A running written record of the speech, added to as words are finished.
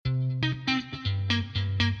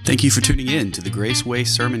Thank you for tuning in to the Graceway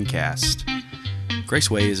Sermon Cast.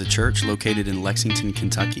 Graceway is a church located in Lexington,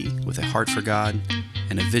 Kentucky, with a heart for God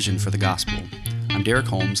and a vision for the gospel. I'm Derek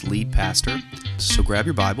Holmes, lead pastor, so grab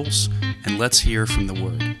your Bibles and let's hear from the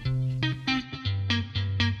Word.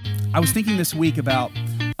 I was thinking this week about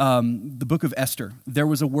the book of Esther. There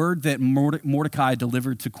was a word that Mordecai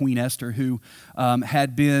delivered to Queen Esther, who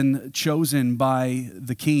had been chosen by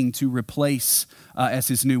the king to replace as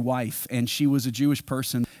his new wife, and she was a Jewish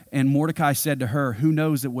person. And Mordecai said to her, "Who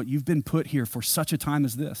knows that what you've been put here for such a time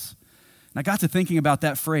as this?" And I got to thinking about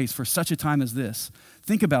that phrase, "for such a time as this."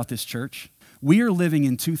 Think about this, church. We are living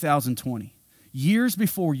in 2020. Years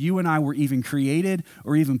before you and I were even created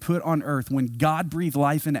or even put on earth, when God breathed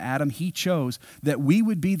life into Adam, he chose that we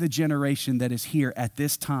would be the generation that is here at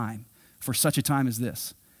this time for such a time as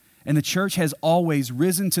this. And the church has always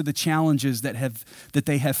risen to the challenges that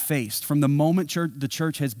they have faced from the moment the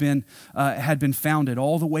church had been founded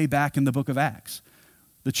all the way back in the book of Acts.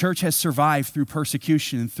 The church has survived through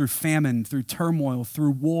persecution, through famine, through turmoil,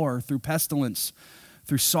 through war, through pestilence,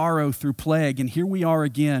 through sorrow, through plague, and here we are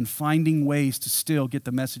again finding ways to still get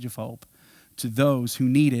the message of hope to those who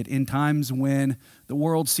need it in times when the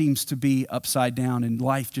world seems to be upside down and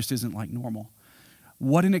life just isn't like normal.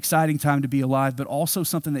 What an exciting time to be alive, but also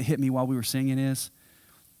something that hit me while we were singing is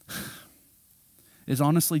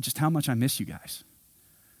honestly just how much I miss you guys.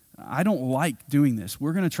 I don't like doing this.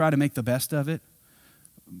 We're going to try to make the best of it,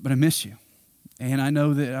 but I miss you. And I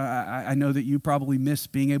know that you probably miss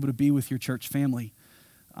being able to be with your church family.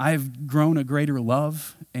 I've grown a greater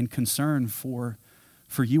love and concern for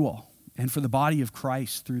you all and for the body of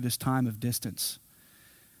Christ through this time of distance.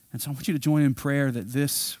 And so I want you to join in prayer that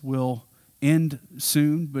this will end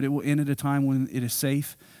soon, but it will end at a time when it is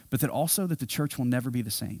safe, but that also that the church will never be the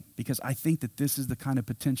same, because I think that this is the kind of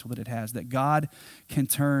potential that it has, that God can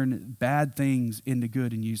turn bad things into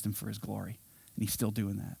good and use them for his glory, and he's still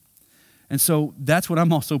doing that. And so that's what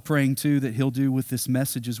I'm also praying too, that he'll do with this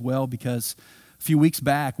message as well, because a few weeks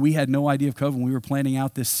back, we had no idea of COVID when we were planning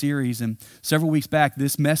out this series, and several weeks back,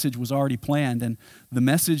 this message was already planned, and the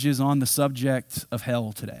message is on the subject of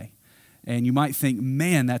hell today. And you might think,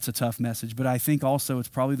 man, that's a tough message, but I think also it's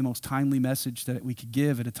probably the most timely message that we could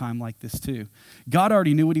give at a time like this too. God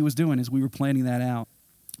already knew what he was doing as we were planning that out.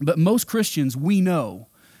 But most Christians, we know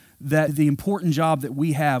that the important job that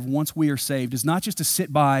we have once we are saved is not just to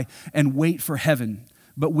sit by and wait for heaven,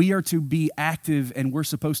 but we are to be active, and we're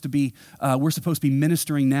supposed to be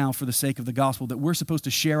ministering now for the sake of the gospel, that we're supposed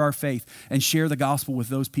to share our faith and share the gospel with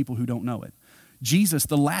those people who don't know it. Jesus,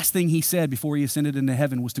 the last thing he said before he ascended into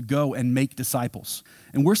heaven was to go and make disciples.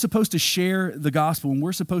 And we're supposed to share the gospel, and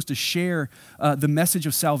we're supposed to share the message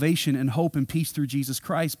of salvation and hope and peace through Jesus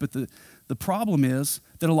Christ. But the problem is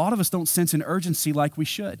that a lot of us don't sense an urgency like we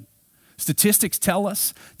should. Statistics tell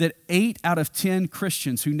us that 8 out of 10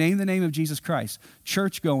 Christians who name the name of Jesus Christ,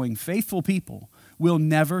 church-going, faithful people, will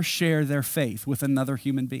never share their faith with another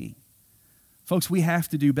human being. Folks, we have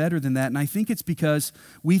to do better than that, and I think it's because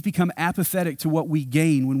we've become apathetic to what we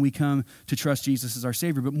gain when we come to trust Jesus as our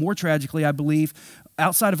Savior. But more tragically, I believe,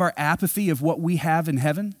 outside of our apathy of what we have in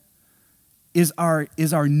heaven, is our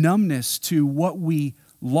numbness to what we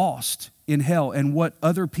lost in hell and what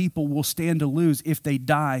other people will stand to lose if they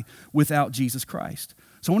die without Jesus Christ.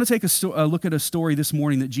 So I want to take a look at a story this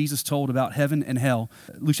morning that Jesus told about heaven and hell.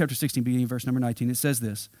 Luke chapter 16, beginning verse number 19, it says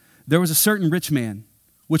this: "There was a certain rich man,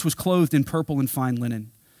 which was clothed in purple and fine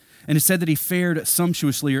linen. And it said that he fared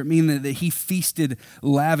sumptuously, or it means that he feasted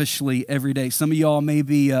lavishly every day." Some of y'all may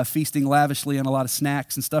be feasting lavishly on a lot of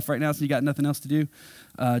snacks and stuff right now, so you got nothing else to do.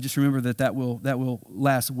 Just remember that will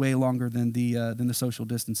last way longer than the social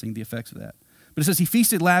distancing, the effects of that. But it says he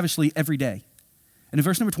feasted lavishly every day. And in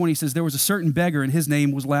verse number 20, it says, "There was a certain beggar, and his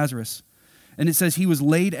name was Lazarus. And it says he was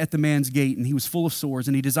laid at the man's gate, and he was full of sores,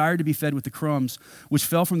 and he desired to be fed with the crumbs which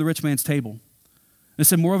fell from the rich man's table. It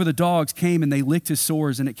said, moreover, the dogs came and they licked his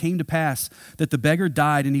sores, and it came to pass that the beggar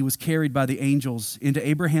died, and he was carried by the angels into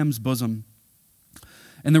Abraham's bosom.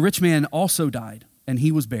 And the rich man also died, and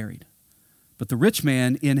he was buried. But the rich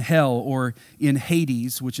man in hell, or in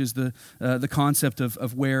Hades, which is the concept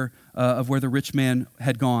of where the rich man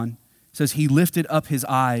had gone, says he lifted up his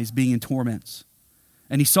eyes, being in torments.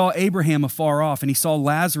 And he saw Abraham afar off, and he saw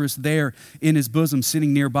Lazarus there in his bosom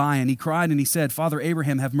sitting nearby. And he cried and he said, Father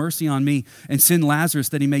Abraham, have mercy on me, and send Lazarus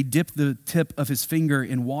that he may dip the tip of his finger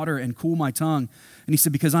in water and cool my tongue. And he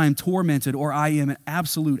said, because I am tormented, or I am in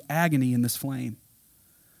absolute agony in this flame.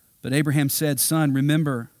 But Abraham said, Son,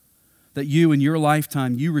 remember that you in your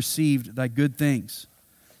lifetime, you received thy good things.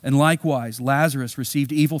 And likewise, Lazarus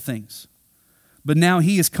received evil things. But now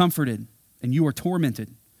he is comforted, and you are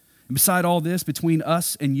tormented. And beside all this, between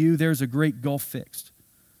us and you, there's a great gulf fixed,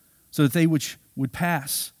 so that they which would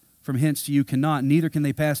pass from hence to you cannot, neither can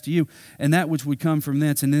they pass to you, and that which would come from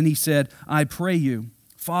thence. And then he said, I pray you,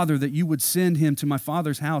 Father, that you would send him to my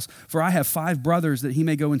father's house, for I have 5 brothers, that he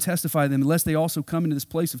may go and testify to them, lest they also come into this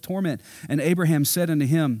place of torment. And Abraham said unto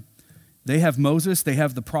him, they have Moses, they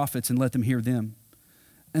have the prophets, and let them hear them.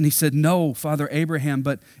 And he said, no, Father Abraham,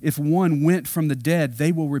 but if one went from the dead,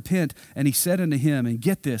 they will repent. And he said unto him, and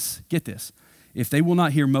get this, if they will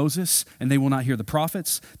not hear Moses and they will not hear the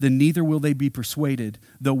prophets, then neither will they be persuaded,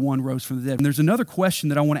 though one rose from the dead. And there's another question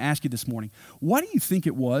that I want to ask you this morning. What do you think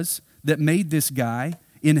it was that made this guy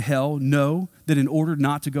in hell know that in order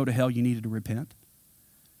not to go to hell, you needed to repent?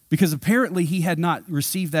 Because apparently he had not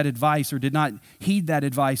received that advice or did not heed that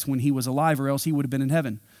advice when he was alive, or else he would have been in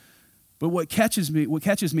heaven. But what catches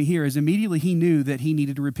me here is immediately he knew that he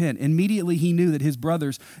needed to repent. Immediately he knew that his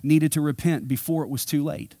brothers needed to repent before it was too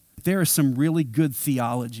late. There is some really good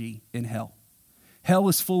theology in hell. Hell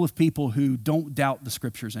is full of people who don't doubt the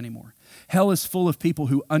scriptures anymore. Hell is full of people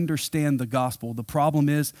who understand the gospel. The problem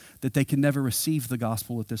is that they can never receive the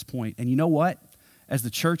gospel at this point. And you know what? As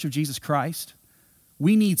the Church of Jesus Christ,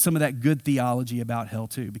 we need some of that good theology about hell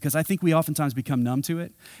too, because I think we oftentimes become numb to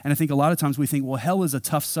it. And I think a lot of times we think, well, hell is a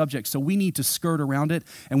tough subject, so we need to skirt around it,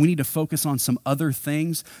 and we need to focus on some other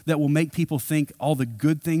things that will make people think all the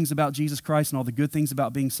good things about Jesus Christ and all the good things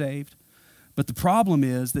about being saved. But the problem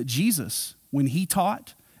is that Jesus, when he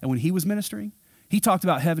taught and when he was ministering, he talked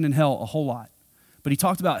about heaven and hell a whole lot. But he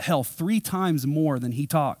talked about hell 3 times more than he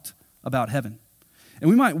talked about heaven. And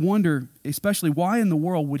we might wonder, especially, why in the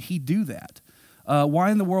world would he do that?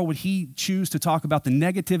 Why in the world would he choose to talk about the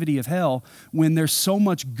negativity of hell when there's so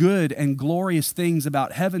much good and glorious things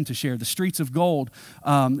about heaven to share? The streets of gold,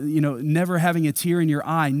 never having a tear in your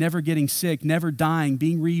eye, never getting sick, never dying,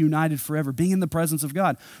 being reunited forever, being in the presence of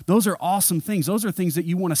God. Those are awesome things. Those are things that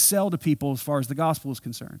you want to sell to people as far as the gospel is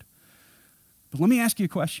concerned. But let me ask you a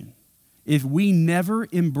question. If we never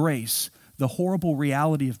embrace the horrible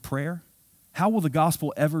reality of prayer, how will the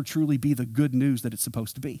gospel ever truly be the good news that it's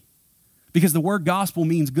supposed to be? Because the word gospel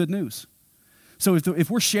means good news. So if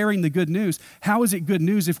we're sharing the good news, how is it good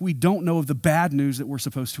news if we don't know of the bad news that we're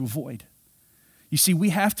supposed to avoid? You see,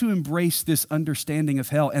 we have to embrace this understanding of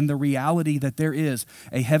hell and the reality that there is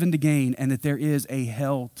a heaven to gain and that there is a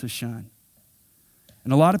hell to shun.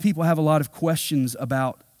 And a lot of people have a lot of questions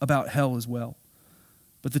about hell as well.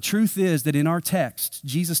 But the truth is that in our text,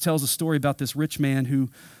 Jesus tells a story about this rich man who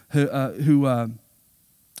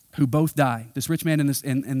both die. This rich man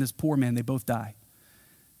and this poor man, they both die.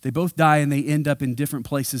 They both die and they end up in different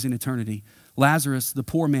places in eternity. Lazarus, the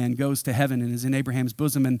poor man, goes to heaven and is in Abraham's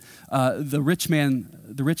bosom, and the rich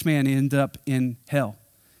man ends up in hell.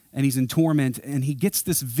 And he's in torment, and he gets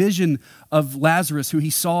this vision of Lazarus, who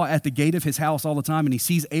he saw at the gate of his house all the time, and he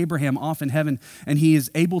sees Abraham off in heaven, and he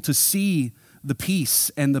is able to see the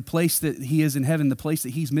peace and the place that he is in heaven, the place that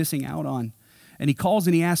he's missing out on. And he calls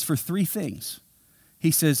and he asks for 3 things.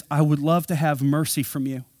 He says, I would love to have mercy from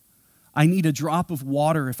you. I need a drop of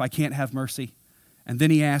water if I can't have mercy. And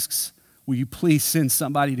then he asks, will you please send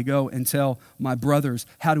somebody to go and tell my brothers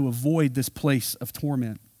how to avoid this place of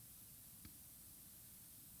torment?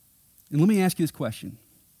 And let me ask you this question.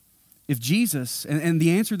 If Jesus, and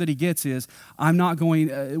the answer that he gets is,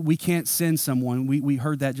 we can't send someone. We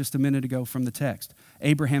heard that just a minute ago from the text.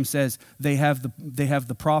 Abraham says they have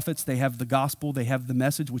the prophets, they have the gospel, they have the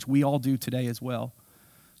message, which we all do today as well.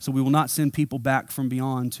 So we will not send people back from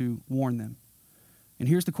beyond to warn them. And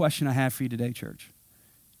here's the question I have for you today, church.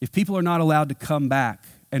 If people are not allowed to come back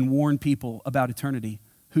and warn people about eternity,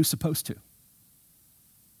 who's supposed to?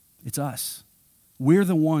 It's us. We're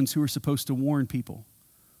the ones who are supposed to warn people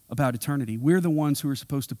about eternity. We're the ones who are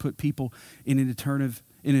supposed to put people in an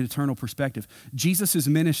eternal perspective. Jesus'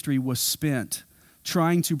 ministry was spent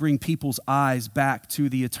trying to bring people's eyes back to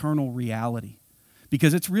the eternal reality.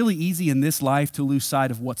 Because it's really easy in this life to lose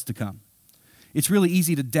sight of what's to come. It's really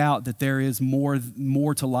easy to doubt that there is more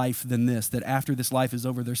to life than this, that after this life is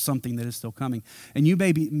over, there's something that is still coming. And you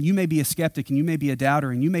may be a skeptic, and you may be a doubter,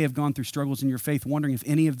 and you may have gone through struggles in your faith wondering if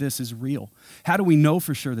any of this is real. How do we know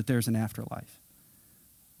for sure that there's an afterlife?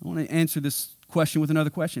 I want to answer this question with another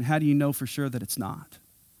question. How do you know for sure that it's not?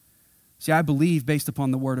 See, I believe based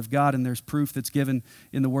upon the Word of God, and there's proof that's given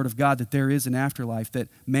in the Word of God that there is an afterlife, that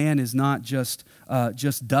man is not just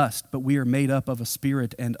dust, but we are made up of a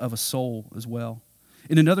spirit and of a soul as well.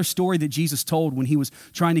 In another story that Jesus told when he was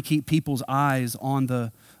trying to keep people's eyes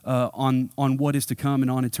on on what is to come and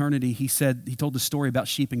on eternity, he told the story about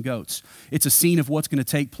sheep and goats. It's a scene of what's going to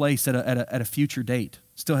take place at a future date.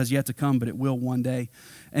 Still has yet to come, but it will one day.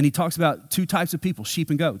 And he talks about two types of people, sheep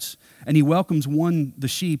and goats. And he welcomes the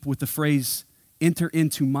sheep with the phrase, "Enter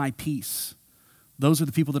into my peace." Those are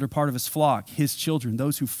the people that are part of his flock, his children,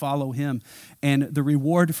 those who follow him. And the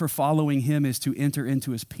reward for following him is to enter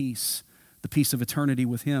into his peace, the peace of eternity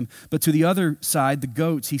with him. But to the other side, the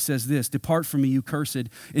goats, he says this, "Depart from me, you cursed,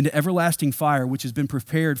 into everlasting fire, which has been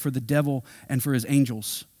prepared for the devil and for his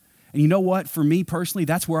angels." And you know what? For me personally,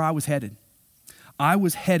 that's where I was headed. I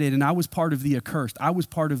was headed and I was part of the accursed. I was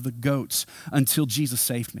part of the goats until Jesus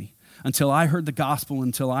saved me, until I heard the gospel,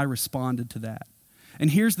 until I responded to that.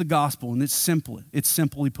 And here's the gospel, and it's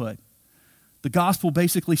simply put. The gospel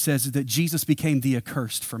basically says that Jesus became the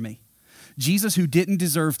accursed for me. Jesus who didn't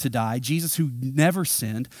deserve to die, Jesus who never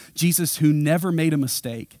sinned, Jesus who never made a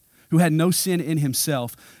mistake, who had no sin in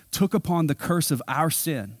himself, took upon the curse of our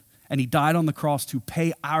sin, and he died on the cross to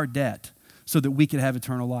pay our debt so that we could have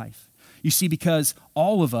eternal life. You see, because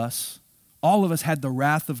all of us had the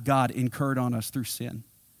wrath of God incurred on us through sin.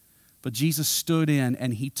 But Jesus stood in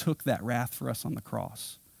and he took that wrath for us on the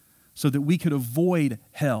cross so that we could avoid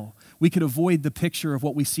hell. We could avoid the picture of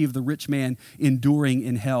what we see of the rich man enduring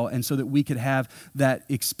in hell, and so that we could have that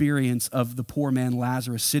experience of the poor man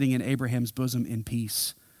Lazarus sitting in Abraham's bosom in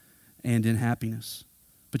peace and in happiness.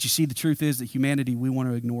 But you see, the truth is that humanity, we want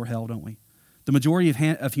to ignore hell, don't we? The majority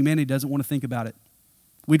of humanity doesn't want to think about it.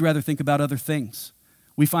 We'd rather think about other things.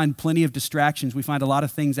 We find plenty of distractions. We find a lot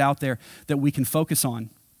of things out there that we can focus on.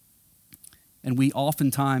 And we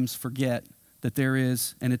oftentimes forget that there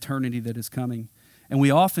is an eternity that is coming. And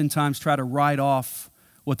we oftentimes try to write off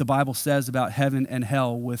what the Bible says about heaven and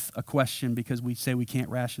hell with a question because we say we can't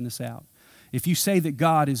ration this out. If you say that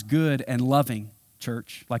God is good and loving,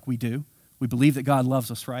 church, like we do, we believe that God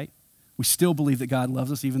loves us, right? We still believe that God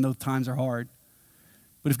loves us even though times are hard.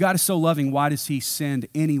 But if God is so loving, why does he send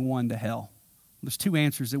anyone to hell? There's two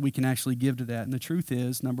answers that we can actually give to that. And the truth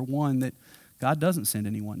is, number one, that God doesn't send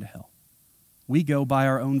anyone to hell. We go by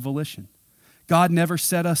our own volition. God never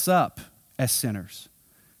set us up as sinners.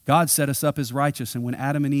 God set us up as righteous. And when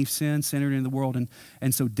Adam and Eve sinned, sin entered into the world.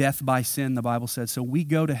 And so death by sin, the Bible said. So we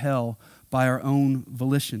go to hell by our own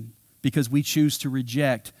volition because we choose to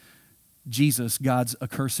reject Jesus, God's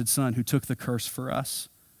accursed son, who took the curse for us.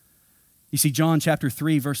 You see, John chapter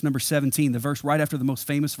 3, verse number 17, the verse right after the most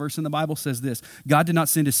famous verse in the Bible says this: God did not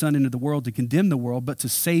send his son into the world to condemn the world, but to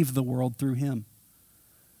save the world through him.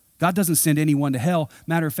 God doesn't send anyone to hell.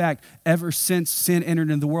 Matter of fact, ever since sin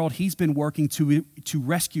entered into the world, he's been working to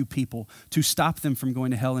rescue people, to stop them from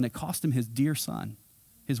going to hell, and it cost him his dear son,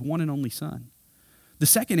 his one and only son. The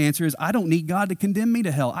second answer is, I don't need God to condemn me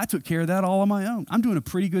to hell. I took care of that all on my own. I'm doing a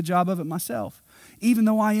pretty good job of it myself. Even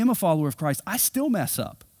though I am a follower of Christ, I still mess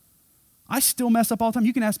up. I still mess up all the time.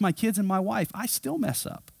 You can ask my kids and my wife. I still mess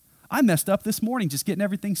up. I messed up this morning just getting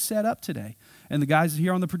everything set up today. And the guys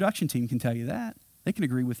here on the production team can tell you that. They can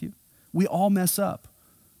agree with you. We all mess up.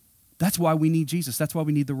 That's why we need Jesus. That's why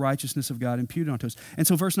we need the righteousness of God imputed onto us. And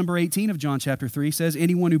so verse number 18 of John chapter 3 says,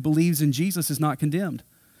 anyone who believes in Jesus is not condemned,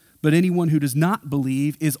 but anyone who does not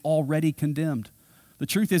believe is already condemned. The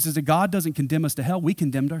truth is that God doesn't condemn us to hell. We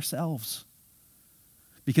condemned ourselves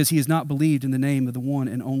because he has not believed in the name of the one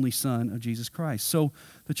and only Son of Jesus Christ. So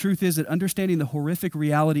the truth is that understanding the horrific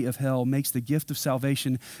reality of hell makes the gift of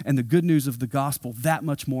salvation and the good news of the gospel that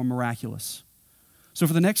much more miraculous. So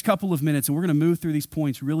for the next couple of minutes, and we're going to move through these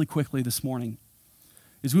points really quickly this morning,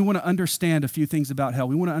 is we want to understand a few things about hell.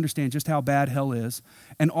 We want to understand just how bad hell is.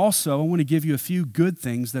 And also, I want to give you a few good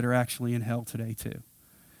things that are actually in hell today too.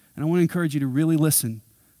 And I want to encourage you to really listen,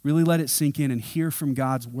 really let it sink in and hear from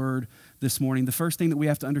God's word this morning. The first thing that we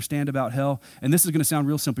have to understand about hell, and this is going to sound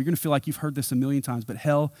real simple. You're going to feel like you've heard this a million times, but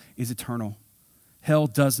hell is eternal. Hell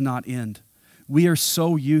does not end. We are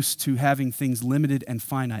so used to having things limited and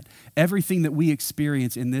finite. Everything that we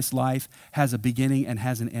experience in this life has a beginning and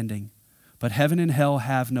has an ending. But heaven and hell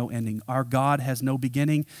have no ending. Our God has no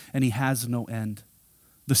beginning and he has no end.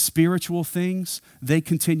 The spiritual things, they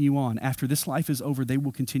continue on. After this life is over, they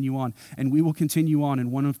will continue on. And we will continue on in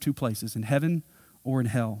one of two places, in heaven or in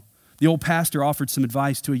hell. The old pastor offered some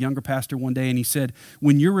advice to a younger pastor one day, and he said,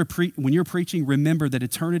 when you're preaching, remember that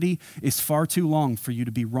eternity is far too long for you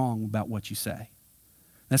to be wrong about what you say.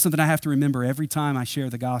 That's something I have to remember every time I share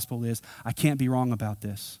the gospel is, I can't be wrong about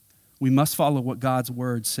this. We must follow what God's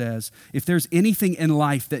word says. If there's anything in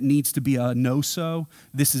life that needs to be a no-so,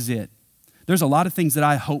 this is it. There's a lot of things that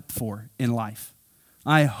I hope for in life.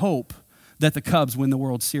 I hope that the Cubs win the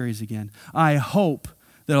World Series again. I hope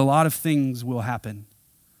that a lot of things will happen.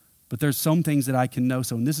 But there's some things that I can know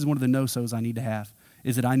so, and this is one of the no-sos I need to have,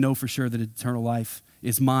 is that I know for sure that eternal life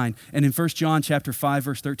is mine. And in 1 John chapter 5,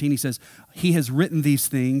 verse 13, he says, he has written these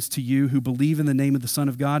things to you who believe in the name of the Son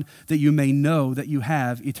of God, that you may know that you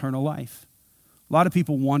have eternal life. A lot of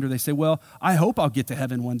people wonder, they say, well, I hope I'll get to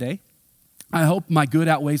heaven one day. I hope my good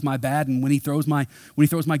outweighs my bad, and when he throws my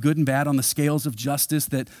good and bad on the scales of justice,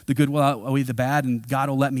 that the good will outweigh the bad, and God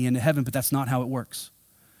will let me into heaven, but that's not how it works.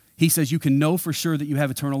 He says you can know for sure that you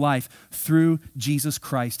have eternal life through Jesus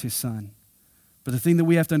Christ, his Son. But the thing that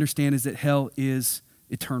we have to understand is that hell is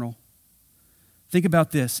eternal. Think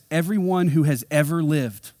about this. Everyone who has ever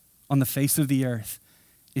lived on the face of the earth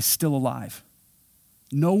is still alive.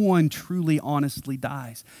 No one truly, honestly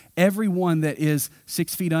dies. Everyone that is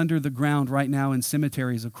 6 feet under the ground right now in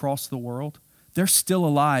cemeteries across the world, they're still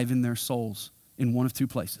alive in their souls in one of two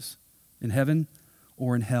places, in heaven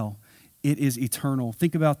or in hell. It is eternal.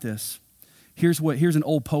 Think about this. Here's an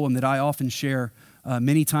old poem that I often share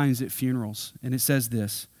many times at funerals, and it says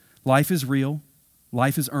this: life is real,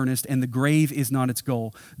 life is earnest, and the grave is not its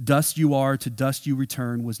goal. Dust you are, to dust you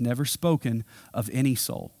return, was never spoken of any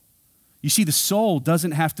soul. You see, the soul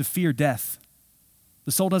doesn't have to fear death.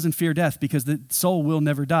 The soul doesn't fear death because the soul will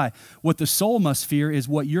never die. What the soul must fear is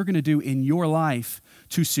what you're going to do in your life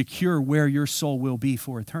to secure where your soul will be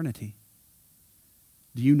for eternity.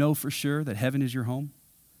 Do you know for sure that heaven is your home?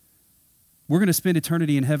 We're going to spend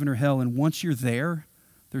eternity in heaven or hell, and once you're there,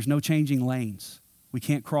 there's no changing lanes. We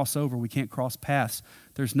can't cross over. We can't cross paths.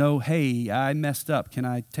 There's no, hey, I messed up. Can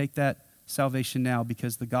I take that salvation now?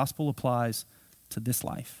 Because the gospel applies to this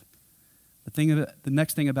life. The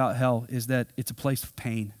next thing about hell is that it's a place of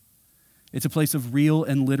pain. It's a place of real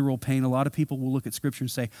and literal pain. A lot of people will look at Scripture and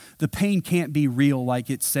say, the pain can't be real like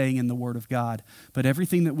it's saying in the Word of God. But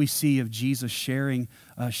everything that we see of Jesus sharing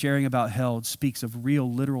about hell speaks of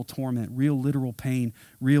real, literal torment, real, literal pain,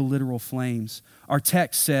 real, literal flames. Our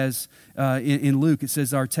text says, in Luke,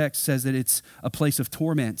 our text says that it's a place of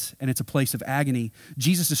torment and it's a place of agony.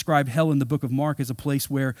 Jesus described hell in the book of Mark as a place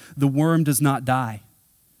where the worm does not die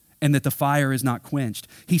and that the fire is not quenched.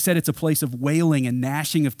 He said it's a place of wailing and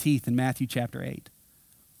gnashing of teeth in Matthew chapter 8.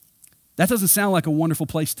 That doesn't sound like a wonderful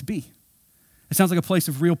place to be. It sounds like a place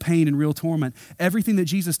of real pain and real torment. Everything that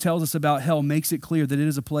Jesus tells us about hell makes it clear that it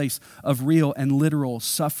is a place of real and literal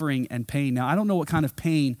suffering and pain. Now, I don't know what kind of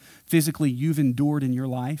pain physically you've endured in your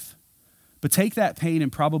life, but take that pain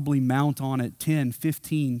and probably mount on it 10,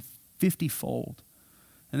 15, 50-fold.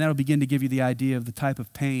 And that'll begin to give you the idea of the type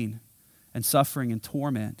of pain and suffering and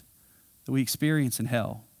torment that we experience in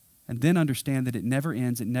hell, and then understand that it never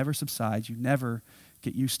ends, it never subsides, you never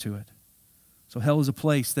get used to it. So hell is a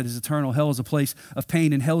place that is eternal. Hell is a place of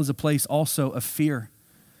pain, and hell is a place also of fear.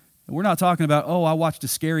 And we're not talking about, oh, I watched a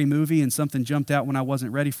scary movie and something jumped out when I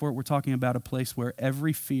wasn't ready for it. We're talking about a place where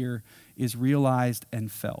every fear is realized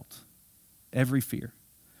and felt. Every fear.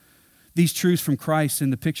 These truths from Christ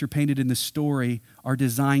and the picture painted in the story are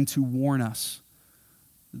designed to warn us.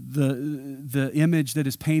 The image that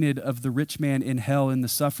is painted of the rich man in hell and the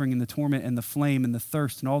suffering and the torment and the flame and the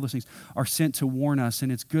thirst and all those things are sent to warn us,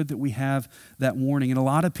 and it's good that we have that warning. And a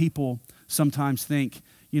lot of people sometimes think,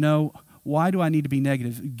 why do I need to be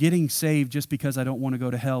negative? Getting saved just because I don't want to go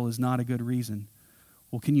to hell is not a good reason.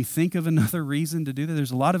 Well, can you think of another reason to do that?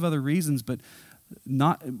 There's a lot of other reasons, but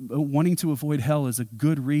not wanting to avoid hell is a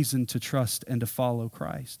good reason to trust and to follow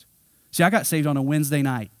Christ. See, I got saved on a Wednesday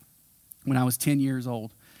night when I was 10 years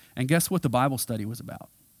old. And guess what the Bible study was about?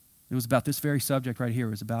 It was about this very subject right here.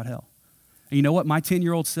 It was about hell. And you know what? My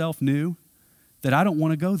 10-year-old self knew that I don't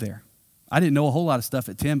want to go there. I didn't know a whole lot of stuff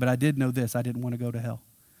at 10, but I did know this. I didn't want to go to hell.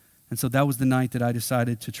 And so that was the night that I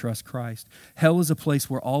decided to trust Christ. Hell is a place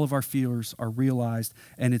where all of our fears are realized,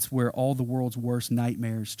 and it's where all the world's worst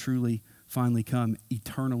nightmares truly finally come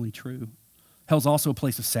eternally true. Hell's also a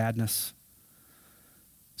place of sadness.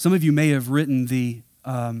 Some of you may have read,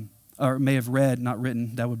 not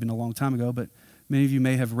written, that would have been a long time ago, but many of you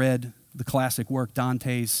may have read the classic work,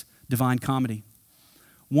 Dante's Divine Comedy.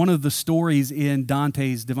 One of the stories in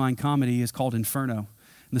Dante's Divine Comedy is called Inferno.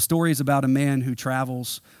 And the story is about a man who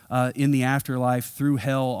travels in the afterlife through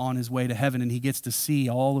hell on his way to heaven, and he gets to see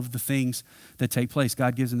all of the things that take place.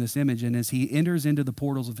 God gives him this image, and as he enters into the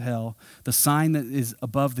portals of hell, the sign that is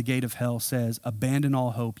above the gate of hell says, "Abandon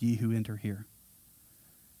all hope, ye who enter here."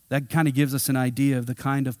 That kind of gives us an idea of the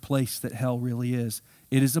kind of place that hell really is.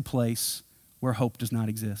 It is a place where hope does not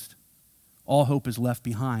exist. All hope is left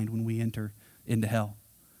behind when we enter into hell.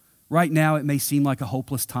 Right now, it may seem like a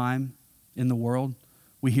hopeless time in the world.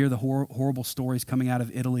 We hear the horrible stories coming out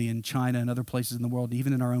of Italy and China and other places in the world,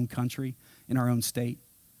 even in our own country, in our own state.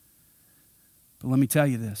 But let me tell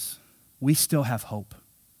you this, we still have hope.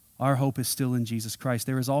 Our hope is still in Jesus Christ.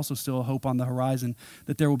 There is also still a hope on the horizon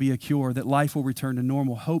that there will be a cure, that life will return to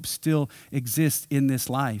normal. Hope still exists in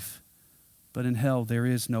this life. But in hell, there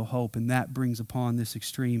is no hope, and that brings upon this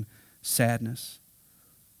extreme sadness.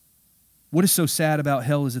 What is so sad about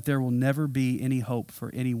hell is that there will never be any hope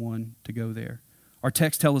for anyone to go there. Our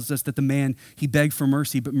text tells us that the man, he begged for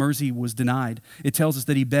mercy, but mercy was denied. It tells us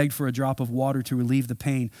that he begged for a drop of water to relieve the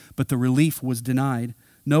pain, but the relief was denied.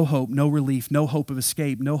 No hope, no relief, no hope of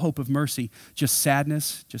escape, no hope of mercy, just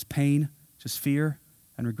sadness, just pain, just fear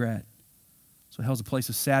and regret. So hell's a place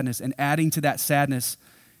of sadness, and adding to that sadness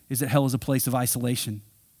is that hell is a place of isolation.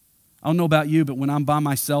 I don't know about you, but when I'm by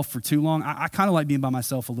myself for too long, I kind of like being by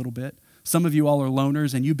myself a little bit. Some of you all are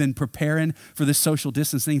loners, and you've been preparing for this social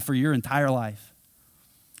distancing for your entire life.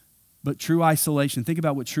 But true isolation, think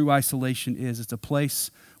about what true isolation is. It's a place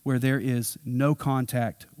where there is no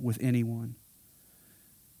contact with anyone.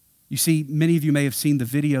 You see, many of you may have seen the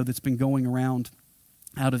video that's been going around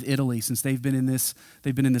out of Italy since they've been in this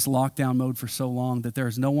lockdown mode for so long that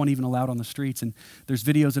there's no one even allowed on the streets. And there's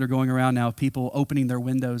videos that are going around now of people opening their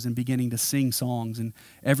windows and beginning to sing songs, and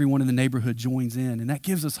everyone in the neighborhood joins in. And that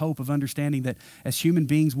gives us hope of understanding that as human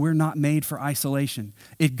beings, we're not made for isolation.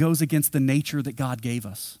 It goes against the nature that God gave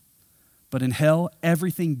us. But in hell,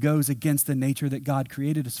 everything goes against the nature that God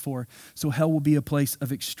created us for. So hell will be a place of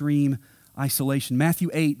extreme isolation. Matthew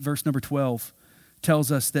 8, verse number 12, tells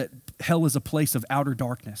us that hell is a place of outer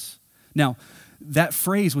darkness. Now, that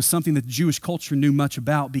phrase was something that the Jewish culture knew much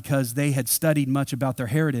about because they had studied much about their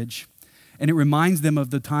heritage. And it reminds them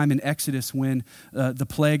of the time in Exodus when the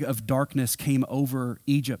plague of darkness came over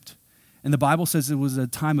Egypt. And the Bible says it was a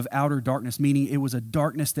time of outer darkness, meaning it was a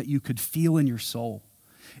darkness that you could feel in your soul.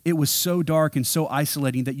 It was so dark and so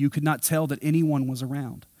isolating that you could not tell that anyone was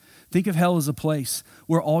around. Think of hell as a place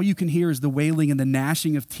where all you can hear is the wailing and the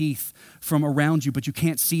gnashing of teeth from around you, but you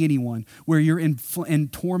can't see anyone, where you're in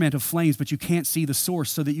torment of flames, but you can't see the source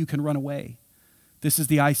so that you can run away. This is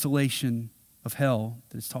the isolation of hell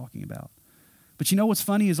that it's talking about. But you know what's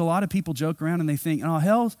funny is a lot of people joke around and they think, oh,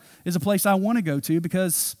 hell is a place I want to go to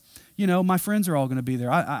because, you know, my friends are all going to be there.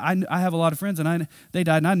 I have a lot of friends and they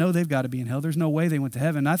died and I know they've got to be in hell. There's no way they went to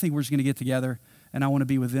heaven. I think we're just going to get together and I want to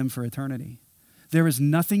be with them for eternity. There is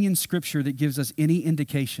nothing in Scripture that gives us any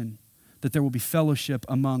indication that there will be fellowship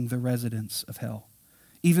among the residents of hell.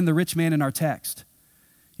 Even the rich man in our text.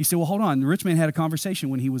 He said, well, hold on. The rich man had a conversation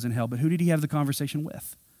when he was in hell, but who did he have the conversation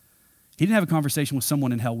with? He didn't have a conversation with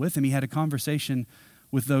someone in hell with him. He had a conversation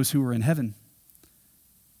with those who were in heaven.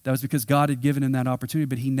 That was because God had given him that opportunity,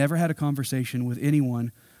 but he never had a conversation with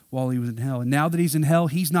anyone while he was in hell. And now that he's in hell,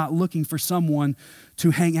 he's not looking for someone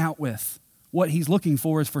to hang out with. What he's looking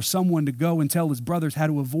for is for someone to go and tell his brothers how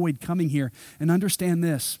to avoid coming here. And understand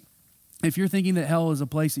this, if you're thinking that hell is a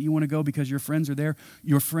place that you want to go because your friends are there,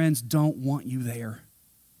 your friends don't want you there.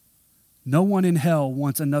 No one in hell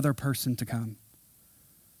wants another person to come.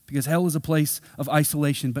 Because hell is a place of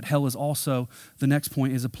isolation, but hell is also, the next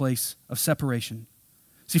point, is a place of separation.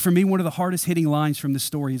 See, for me, one of the hardest hitting lines from this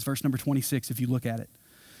story is verse number 26, if you look at it.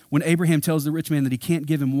 When Abraham tells the rich man that he can't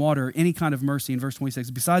give him water or any kind of mercy in verse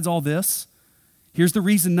 26, besides all this, here's the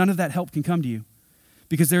reason none of that help can come to you.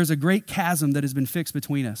 Because there's a great chasm that has been fixed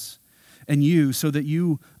between us and you, so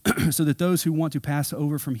that those who want to pass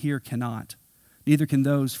over from here cannot. Neither can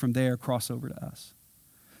those from there cross over to us.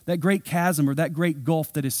 That great chasm or that great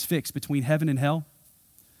gulf that is fixed between heaven and hell,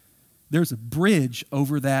 there's a bridge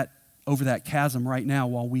over that chasm right now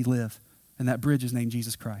while we live. And that bridge is named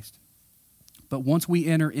Jesus Christ. But once we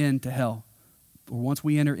enter into hell, or once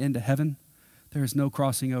we enter into heaven, there is no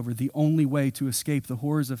crossing over. The only way to escape the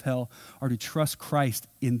horrors of hell are to trust Christ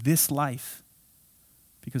in this life.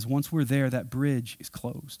 Because once we're there, that bridge is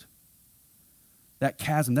closed. That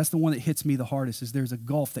chasm, that's the one that hits me the hardest, is there's a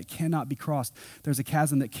gulf that cannot be crossed. There's a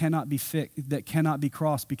chasm that cannot be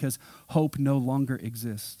crossed because hope no longer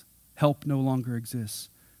exists. Help no longer exists.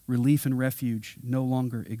 Relief and refuge no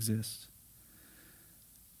longer exists.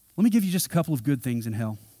 Let me give you just a couple of good things in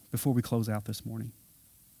hell before we close out this morning.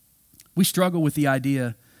 We struggle with the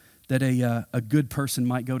idea that a good person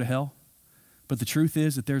might go to hell, but the truth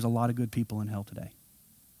is that there's a lot of good people in hell today.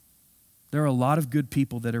 There are a lot of good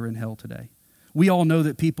people that are in hell today. We all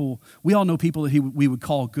know people that we would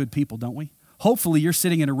call good people, don't we? Hopefully you're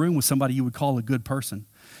sitting in a room with somebody you would call a good person.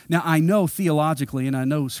 Now, I know theologically and I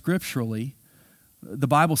know scripturally, the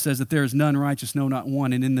Bible says that there is none righteous, no, not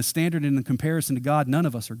one. And in the standard and in the comparison to God, none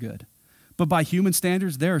of us are good. But by human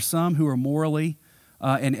standards, there are some who are morally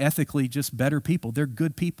and ethically just better people. They're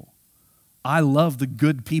good people. I love the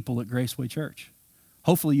good people at Graceway Church.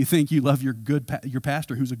 Hopefully you think you love your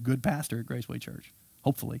pastor who's a good pastor at Graceway Church.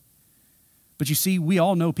 Hopefully. But you see, we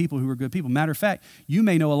all know people who are good people. Matter of fact, you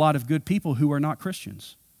may know a lot of good people who are not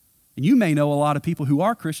Christians. And you may know a lot of people who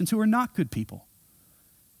are Christians who are not good people.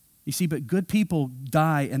 You see, but good people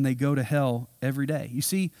die and they go to hell every day. You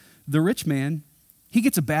see, the rich man, he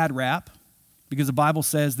gets a bad rap because the Bible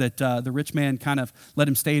says that the rich man kind of let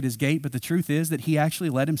him stay at his gate, but the truth is that he actually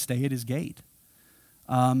let him stay at his gate.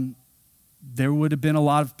 There would have been a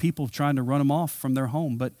lot of people trying to run him off from their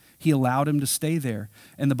home, but he allowed him to stay there.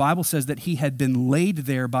 And the Bible says that he had been laid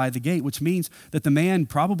there by the gate, which means that the man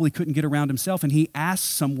probably couldn't get around himself, and he asked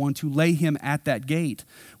someone to lay him at that gate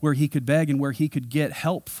where he could beg and where he could get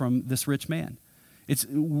help from this rich man.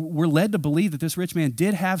 We're led to believe that this rich man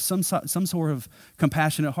did have some sort of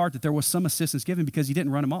compassionate heart, that there was some assistance given because he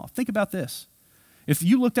didn't run him off. Think about this. If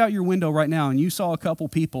you looked out your window right now and you saw a couple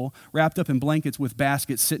people wrapped up in blankets with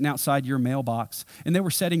baskets sitting outside your mailbox and they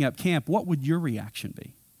were setting up camp, what would your reaction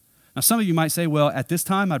be? Now, some of you might say, well, at this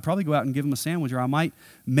time, I'd probably go out and give them a sandwich, or I might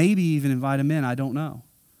maybe even invite them in. I don't know.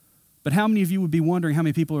 But how many of you would be wondering how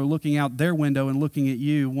many people are looking out their window and looking at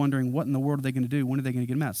you, wondering what in the world are they going to do? When are they going to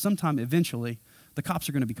get them out? Sometime eventually, the cops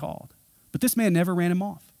are going to be called. But this man never ran him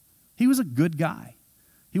off. He was a good guy.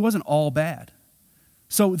 He wasn't all bad.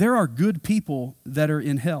 So there are good people that are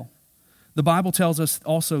in hell. The Bible tells us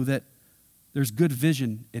also that there's good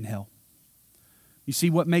vision in hell. You see,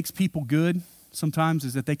 what makes people good sometimes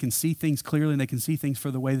is that they can see things clearly and they can see things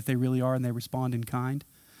for the way that they really are and they respond in kind.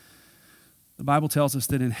 The Bible tells us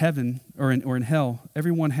that in heaven or in hell,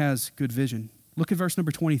 everyone has good vision. Look at verse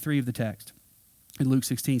number 23 of the text. In Luke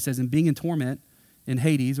 16, it says, and being in torment in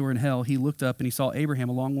Hades or in hell, he looked up and he saw Abraham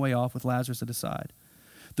a long way off with Lazarus at his side.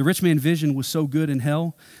 The rich man's vision was so good in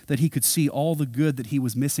hell that he could see all the good that he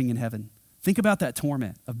was missing in heaven. Think about that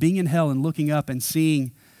torment of being in hell and looking up and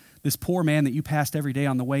seeing this poor man that you passed every day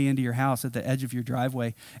on the way into your house at the edge of your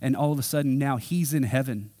driveway, and all of a sudden now he's in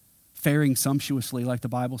heaven, faring sumptuously like the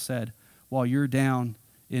Bible said, while you're down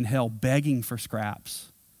in hell begging for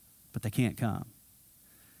scraps, but they can't come.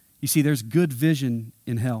 You see, there's good vision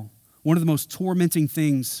in hell. One of the most tormenting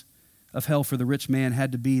things of hell for the rich man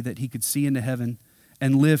had to be that he could see into heaven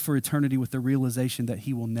and live for eternity with the realization that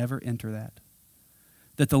he will never enter that.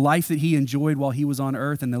 That the life that he enjoyed while he was on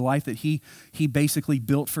earth and the life that he basically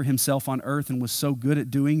built for himself on earth and was so good at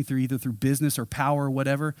doing either through business or power or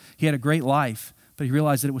whatever, he had a great life, but he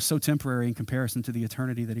realized that it was so temporary in comparison to the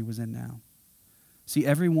eternity that he was in now. See,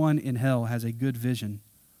 everyone in hell has a good vision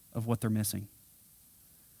of what they're missing.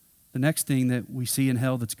 The next thing that we see in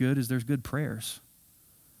hell that's good is there's good prayers.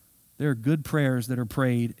 There are good prayers that are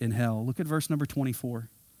prayed in hell. Look at verse number 24.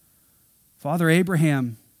 Father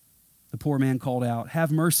Abraham, the poor man called out,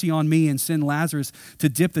 have mercy on me and send Lazarus to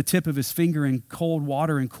dip the tip of his finger in cold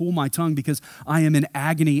water and cool my tongue because I am in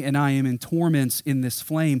agony and I am in torments in this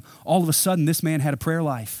flame. All of a sudden, this man had a prayer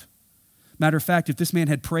life. Matter of fact, if this man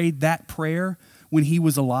had prayed that prayer when he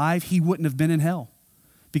was alive, he wouldn't have been in hell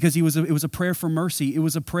because it was a prayer for mercy. It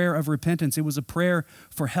was a prayer of repentance. It was a prayer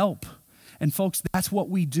for help. And folks, that's what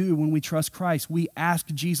we do when we trust Christ. We ask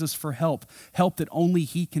Jesus for help that only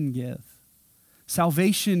he can give.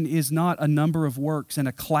 Salvation is not a number of works and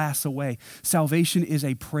a class away. Salvation is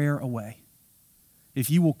a prayer away. If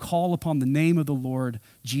you will call upon the name of the Lord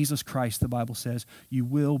Jesus Christ, the Bible says, you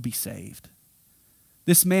will be saved.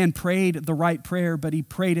 This man prayed the right prayer, but he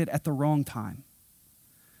prayed it at the wrong time.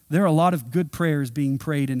 There are a lot of good prayers being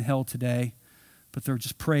prayed in hell today, but they're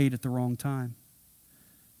just prayed at the wrong time.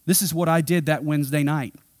 This is what I did that Wednesday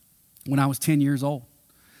night when I was 10 years old.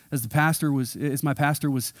 As my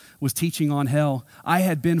pastor was teaching on hell, I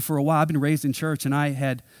had been for a while, I've been raised in church, and I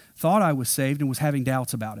had thought I was saved and was having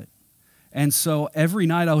doubts about it. And so every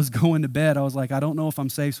night I was going to bed, I was like, I don't know if I'm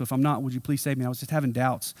saved, so if I'm not, would you please save me? I was just having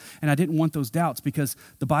doubts. And I didn't want those doubts because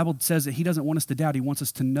the Bible says that he doesn't want us to doubt. He wants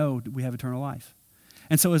us to know that we have eternal life.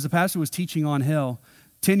 And so as the pastor was teaching on hell,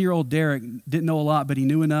 10-year-old Derek didn't know a lot, but he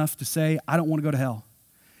knew enough to say, I don't want to go to hell.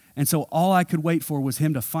 And so all I could wait for was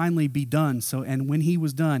him to finally be done. And when he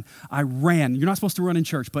was done, I ran. You're not supposed to run in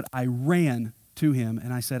church, but I ran to him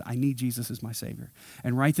and I said, I need Jesus as my Savior.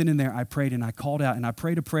 And right then and there, I prayed and I called out and I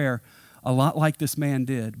prayed a prayer a lot like this man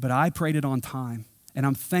did, but I prayed it on time. And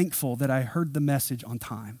I'm thankful that I heard the message on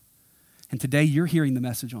time. And today you're hearing the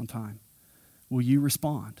message on time. Will you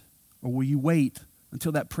respond or will you wait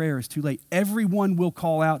until that prayer is too late? Everyone will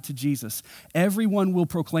call out to Jesus. Everyone will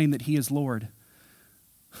proclaim that he is Lord.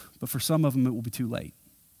 But for some of them, it will be too late.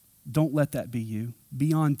 Don't let that be you.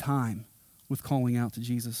 Be on time with calling out to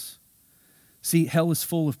Jesus. See, hell is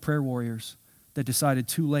full of prayer warriors. that decided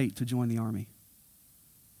too late to join the army.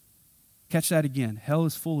 Catch that again. Hell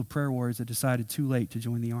is full of prayer warriors that decided too late to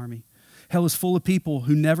join the army. Hell is full of people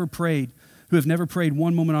who never prayed, who have never prayed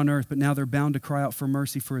one moment on earth, but now they're bound to cry out for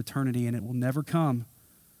mercy for eternity, and it will never come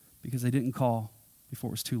because they didn't call before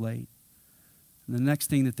it was too late. And the next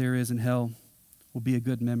thing that there is in hell will be a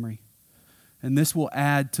good memory. And this will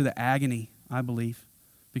add to the agony, I believe,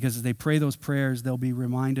 because as they pray those prayers, they'll be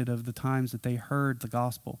reminded of the times that they heard the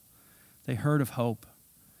gospel. They heard of hope,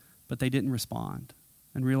 but they didn't respond.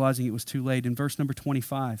 And realizing it was too late. In verse number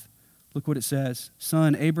 25, look what it says.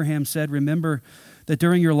 Son, Abraham said, remember that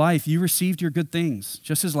during your life you received your good things,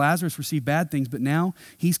 just as Lazarus received bad things, but now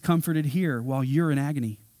he's comforted here while you're in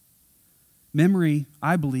agony. Memory,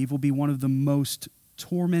 I believe, will be one of the most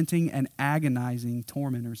tormenting and agonizing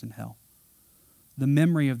tormentors in hell. The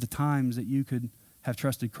memory of the times that you could have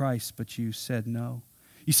trusted Christ, but you said no.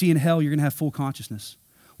 You see, in hell, you're going to have full consciousness.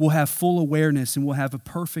 We'll have full awareness and we'll have a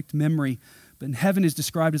perfect memory. But in heaven is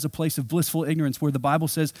described as a place of blissful ignorance where the Bible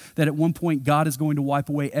says that at one point God is going to wipe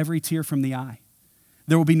away every tear from the eye.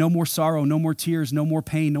 There will be no more sorrow, no more tears, no more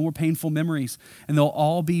pain, no more painful memories, and they'll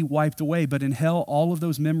all be wiped away. But in hell, all of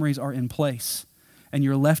those memories are in place, and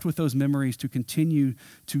you're left with those memories to continue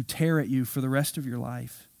to tear at you for the rest of your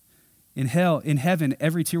life. In heaven,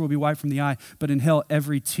 every tear will be wiped from the eye, but in hell,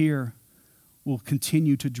 every tear will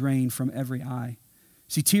continue to drain from every eye.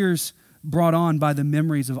 See, tears brought on by the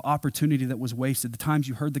memories of opportunity that was wasted, the times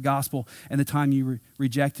you heard the gospel and the time you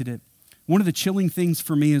rejected it. One of the chilling things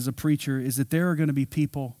for me as a preacher is that there are going to be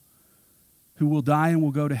people who will die and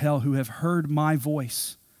will go to hell who have heard my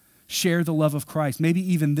voice share the love of Christ, maybe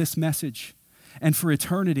even this message. And for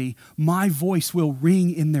eternity, my voice will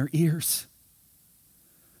ring in their ears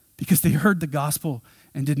because they heard the gospel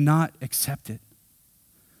and did not accept it.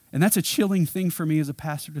 And that's a chilling thing for me as a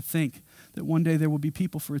pastor to think that one day there will be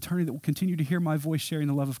people for eternity that will continue to hear my voice sharing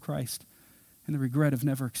the love of Christ and the regret of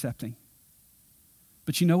never accepting.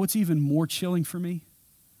 But you know what's even more chilling for me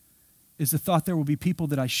is the thought there will be people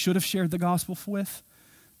that I should have shared the gospel with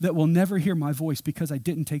that will never hear my voice because I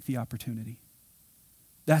didn't take the opportunity.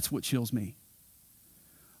 That's what chills me.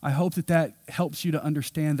 I hope that that helps you to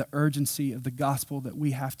understand the urgency of the gospel that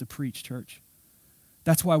we have to preach, church.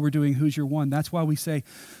 That's why we're doing Who's Your One. That's why we say,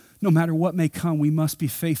 no matter what may come, we must be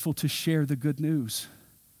faithful to share the good news.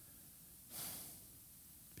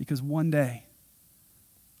 Because one day,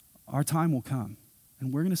 our time will come,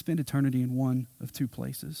 and we're going to spend eternity in one of two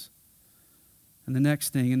places. And the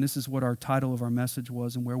next thing, and this is what our title of our message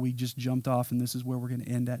was and where we just jumped off, and this is where we're going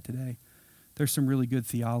to end at today. There's some really good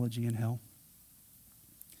theology in hell.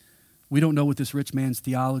 We don't know what this rich man's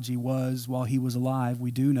theology was while he was alive.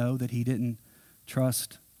 We do know that he didn't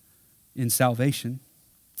trust in salvation,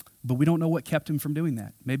 but we don't know what kept him from doing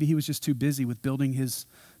that. Maybe he was just too busy with building his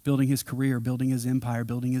career, building his empire,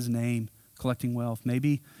 building his name, collecting wealth.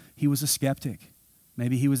 Maybe he was a skeptic.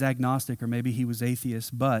 Maybe he was agnostic, or maybe he was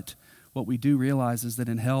atheist. But what we do realize is that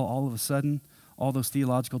in hell, all of a sudden, all those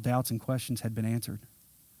theological doubts and questions had been answered.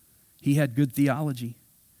 He had good theology.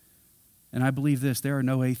 And I believe this, there are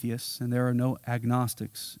no atheists and there are no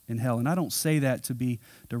agnostics in hell. And I don't say that to be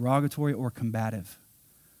derogatory or combative.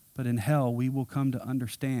 But in hell, we will come to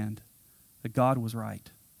understand that God was right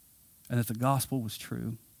and that the gospel was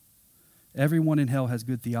true. Everyone in hell has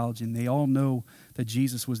good theology, and they all know that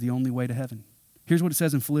Jesus was the only way to heaven. Here's what it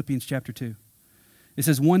says in Philippians chapter 2. It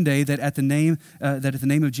says, one day that at the name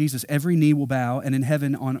of Jesus, every knee will bow, and in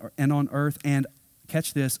heaven and on earth and,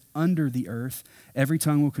 catch this, under the earth, every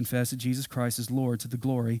tongue will confess that Jesus Christ is Lord to the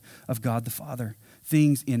glory of God the Father.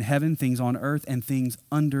 Things in heaven, things on earth, and things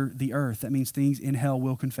under the earth. That means things in hell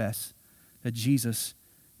will confess that Jesus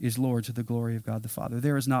is Lord to the glory of God the Father.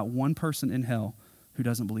 There is not one person in hell who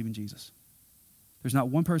doesn't believe in Jesus. There's not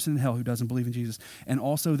one person in hell who doesn't believe in Jesus. And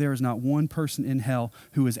also there is not one person in hell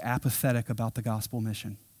who is apathetic about the gospel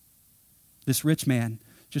mission. This rich man,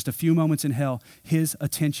 just a few moments in hell, his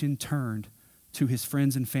attention turned to his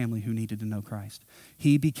friends and family who needed to know Christ.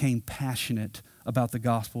 He became passionate about the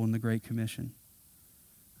gospel and the Great Commission.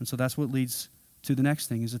 And so that's what leads to the next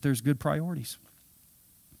thing, is that there's good priorities.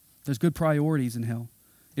 There's good priorities in hell.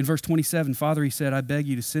 In verse 27, Father, he said, I beg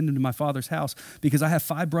you to send them to my father's house because I have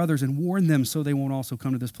 5 brothers, and warn them so they won't also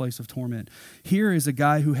come to this place of torment. Here is a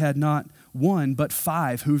guy who had not 1, but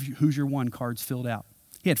 5 Who's Your One cards filled out.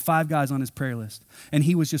 He had 5 guys on his prayer list, and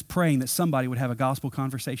he was just praying that somebody would have a gospel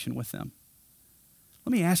conversation with them.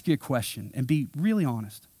 Let me ask you a question and be really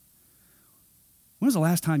honest. When was the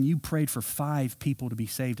last time you prayed for 5 people to be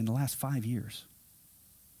saved in the last 5 years?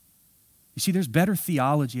 You see, there's better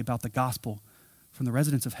theology about the gospel from the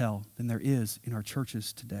residents of hell than there is in our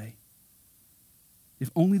churches today. if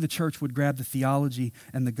only the church would grab the theology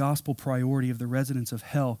and the gospel priority of the residents of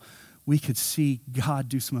hell, we could see God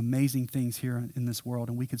do some amazing things here in this world,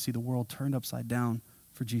 and we could see the world turned upside down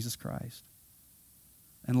for Jesus Christ.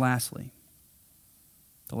 And lastly,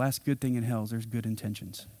 the last good thing in hell is there's good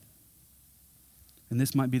intentions. And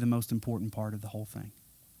this might be the most important part of the whole thing.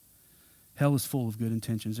 Hell is full of good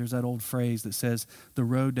intentions. There's that old phrase that says, the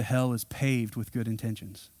road to hell is paved with good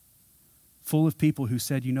intentions. Full of people who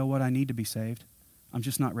said, you know what, I need to be saved. I'm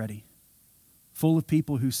just not ready. Full of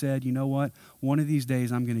people who said, you know what, one of these days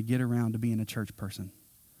I'm going to get around to being a church person.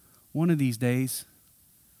 One of these days,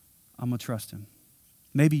 I'm going to trust him.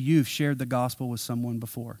 Maybe you've shared the gospel with someone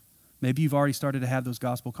before. Maybe you've already started to have those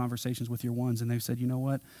gospel conversations with your ones, and they've said, you know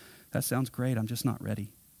what, that sounds great, I'm just not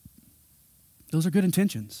ready. Those are good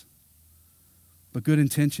intentions. But good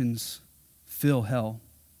intentions fill hell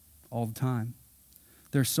all the time.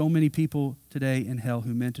 There are so many people today in hell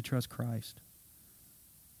who meant to trust Christ,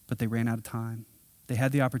 but they ran out of time. They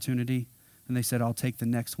had the opportunity, and they said, I'll take the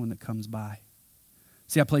next one that comes by.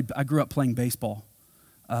 See, I grew up playing baseball.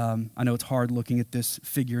 I know it's hard looking at this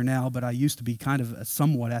figure now, but I used to be kind of a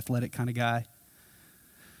somewhat athletic kind of guy.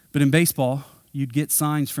 But in baseball, you'd get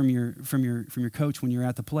signs from your coach when you're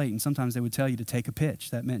at the plate, and sometimes they would tell you to take a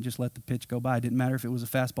pitch. That meant just let the pitch go by. It didn't matter if it was a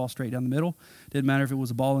fastball straight down the middle. It didn't matter if it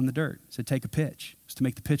was a ball in the dirt. It said take a pitch. It was to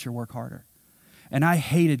make the pitcher work harder. And I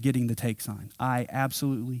hated getting the take sign. I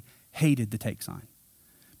absolutely hated the take sign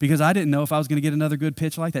because I didn't know if I was going to get another good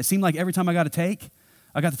pitch like that. It seemed like every time I got the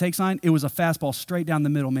take sign, it was a fastball straight down the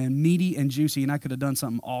middle, man, meaty and juicy, and I could have done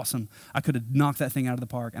something awesome. I could have knocked that thing out of the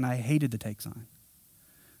park, and I hated the take sign.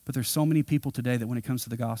 But there's so many people today that when it comes to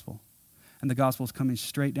the gospel, and the gospel is coming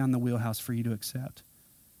straight down the wheelhouse for you to accept,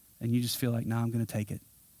 and you just feel like, nah, I'm going to take it.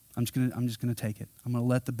 I'm just going to take it. I'm going to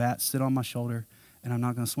let the bat sit on my shoulder, and I'm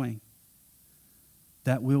not going to swing.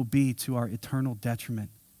 That will be to our eternal detriment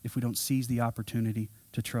if we don't seize the opportunity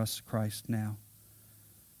to trust Christ now.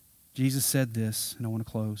 Jesus said this, and I want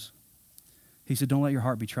to close. He said, don't let your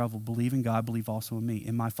heart be troubled. Believe in God, believe also in me.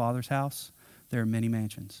 In my Father's house, there are many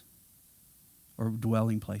mansions or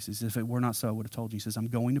dwelling places. If it were not so, I would have told you. He says, I'm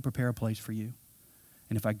going to prepare a place for you.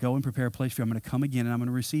 And if I go and prepare a place for you, I'm going to come again and I'm going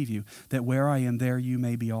to receive you, that where I am, there you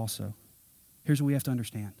may be also. Here's what we have to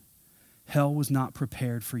understand. Hell was not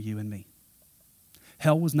prepared for you and me.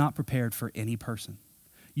 Hell was not prepared for any person.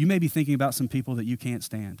 You may be thinking about some people that you can't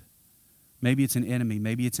stand. Maybe it's an enemy.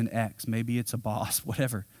 Maybe it's an ex. Maybe it's a boss,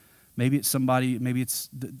 whatever. Maybe it's somebody, maybe it's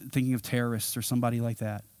thinking of terrorists or somebody like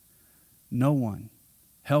that. No one.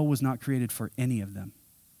 Hell was not created for any of them.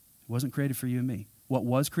 It wasn't created for you and me. What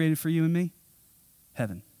was created for you and me?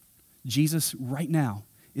 Heaven. Jesus right now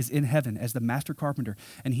is in heaven as the master carpenter,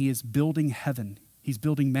 and he is building heaven. He's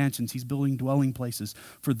building mansions. He's building dwelling places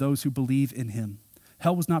for those who believe in him.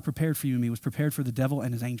 Hell was not prepared for you and me. It was prepared for the devil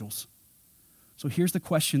and his angels. So here's the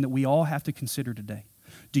question that we all have to consider today.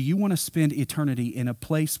 Do you want to spend eternity in a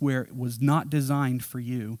place where it was not designed for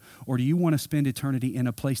you, or do you want to spend eternity in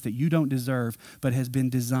a place that you don't deserve but has been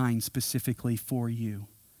designed specifically for you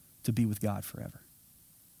to be with God forever?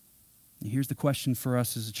 And here's the question for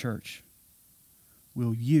us as a church.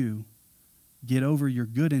 Will you get over your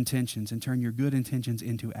good intentions and turn your good intentions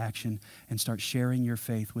into action and start sharing your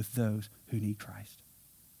faith with those who need Christ?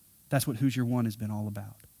 That's what Who's Your One has been all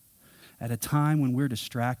about. At a time when we're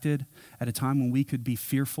distracted, at a time when we could be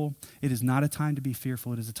fearful, it is not a time to be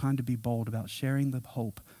fearful. It is a time to be bold about sharing the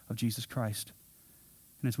hope of Jesus Christ.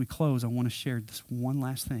 And as we close, I want to share this one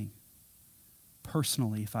last thing.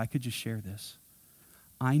 Personally, if I could just share this,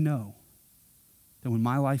 I know that when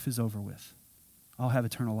my life is over with, I'll have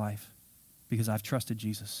eternal life because I've trusted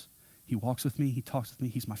Jesus. He walks with me. He talks with me.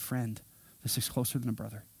 He's my friend. This is closer than a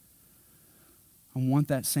brother. I want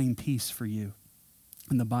that same peace for you.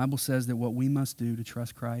 And the Bible says that what we must do to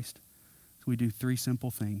trust Christ is we do three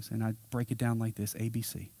simple things. And I break it down like this,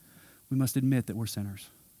 ABC. We must admit that we're sinners.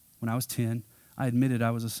 When I was 10, I admitted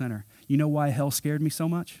I was a sinner. You know why hell scared me so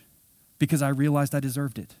much? Because I realized I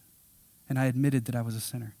deserved it. And I admitted that I was a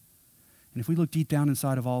sinner. And if we look deep down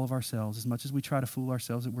inside of all of ourselves, as much as we try to fool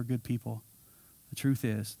ourselves that we're good people, the truth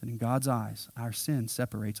is that in God's eyes, our sin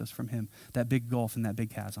separates us from him, that big gulf and that big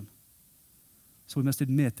chasm. So we must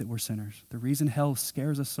admit that we're sinners. The reason hell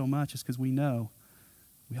scares us so much is because we know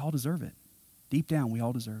we all deserve it. Deep down, we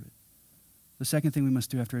all deserve it. The second thing we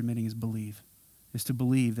must do after admitting is to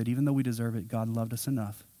believe that even though we deserve it, God loved us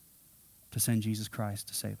enough to send Jesus Christ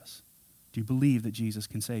to save us. Do you believe that Jesus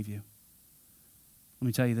can save you? Let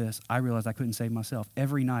me tell you this. I realized I couldn't save myself.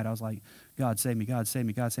 Every night I was like, God save me, God save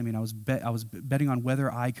me, God save me. And I was betting on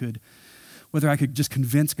whether I could just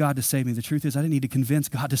convince God to save me. The truth is I didn't need to convince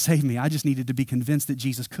God to save me. I just needed to be convinced that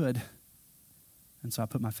Jesus could. And so I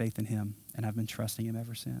put my faith in him, and I've been trusting him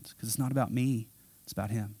ever since. Because it's not about me, it's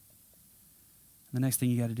about him. And the next thing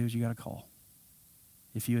you got to do is you got to call.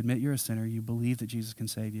 If you admit you're a sinner, you believe that Jesus can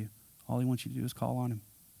save you, all he wants you to do is call on him.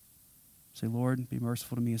 Say, Lord, be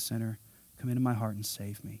merciful to me, a sinner. Come into my heart and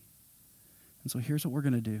save me. And so here's what we're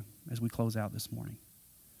going to do as we close out this morning.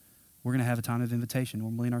 We're going to have a time of invitation.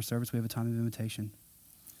 Normally in our service, we have a time of invitation.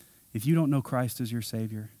 If you don't know Christ as your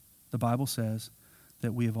Savior, the Bible says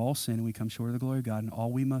that we have all sinned and we come short of the glory of God, and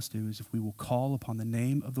all we must do is if we will call upon the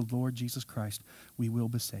name of the Lord Jesus Christ, we will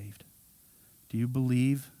be saved. Do you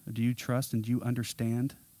believe, do you trust, and do you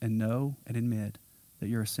understand and know and admit that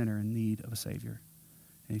you're a sinner in need of a Savior?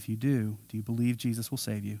 And if you do you believe Jesus will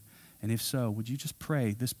save you? And if so, would you just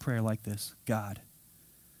pray this prayer like this? God,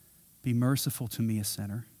 be merciful to me, a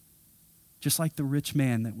sinner. Just like the rich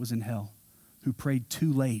man that was in hell, who prayed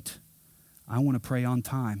too late. I want to pray on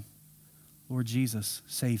time. Lord Jesus,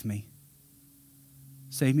 save me.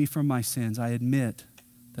 Save me from my sins. I admit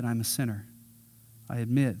that I'm a sinner. I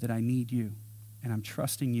admit that I need you, and I'm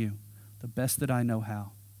trusting you the best that I know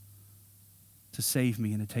how to save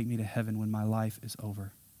me and to take me to heaven when my life is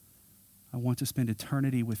over. I want to spend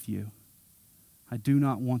eternity with you. I do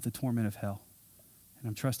not want the torment of hell, and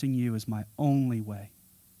I'm trusting you as my only way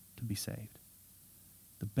to be saved.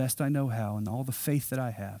 The best I know how and all the faith that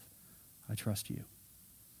I have, I trust you.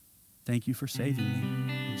 Thank you for saving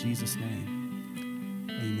me. In Jesus' name.